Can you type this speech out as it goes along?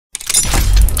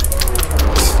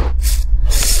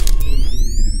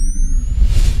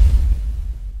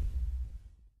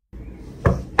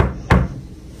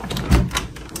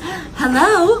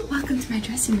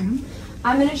dressing room,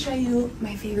 I'm gonna show you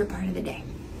my favorite part of the day.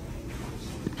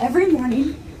 Every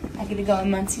morning, I get to go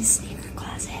in Muncie's sneaker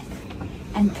closet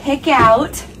and pick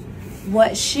out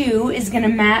what shoe is gonna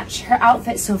match her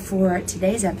outfit. So for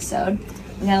today's episode,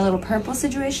 we got a little purple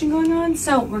situation going on.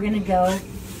 So we're gonna go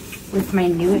with my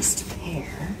newest pair.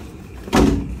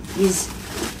 These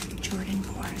Jordan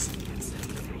 4s. I'm so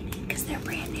excited because they're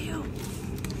brand new.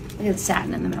 Look at the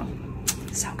satin in the middle.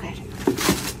 So good.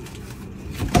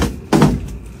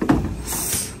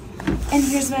 And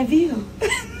here's my view.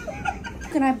 Who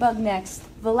can I bug next?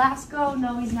 Velasco?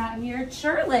 No, he's not here.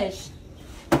 Shirtlish.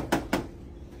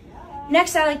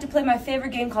 Next, I like to play my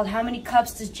favorite game called How Many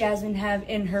Cups Does Jasmine Have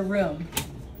in Her Room?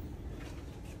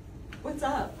 What's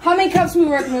up? How many cups are we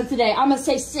working with today? I'm gonna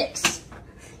say 6.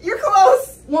 You're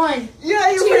close. 1,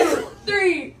 Yeah, you're 2,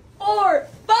 3, 4,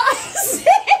 5, 6.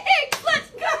 Let's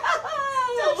go.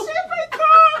 Don't share my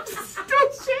cups.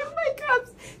 Don't share my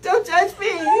cups. Don't judge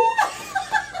me.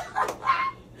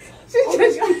 She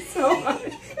judged me so much.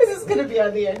 This is gonna be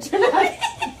on the internet.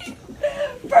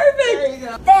 Perfect. There you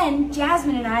go. Then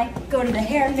Jasmine and I go to the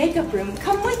hair and makeup room.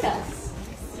 Come with us.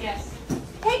 Yes.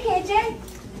 Hey, KJ.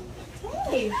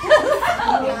 Hey.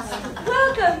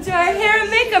 Welcome to our hair and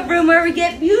makeup room where we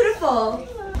get beautiful.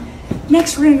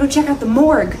 Next, we're gonna go check out the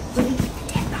morgue. Look at the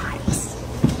dead bodies.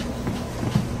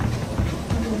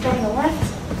 We're on the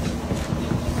left.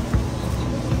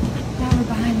 Now we're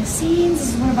behind the scenes. This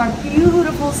is one of our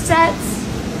beautiful sets.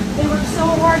 They worked so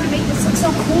hard to make this look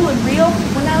so cool and real.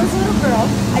 When I was a little girl,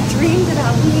 I dreamed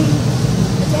about being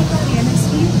a dead body on this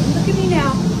view. And look at me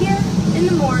now, here in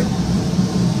the morgue.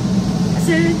 As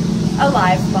a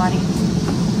live body.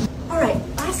 All right,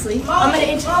 lastly, I'm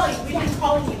gonna Molly, we've been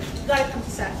calling you. You gotta come to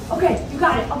set. Okay, you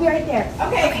got it. I'll be right there.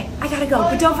 Okay. I gotta go.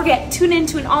 But don't forget, tune in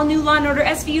to an all-new Law & Order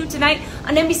SVU tonight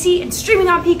on NBC and streaming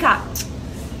on Peacock.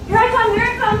 Here I come, here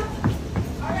I come.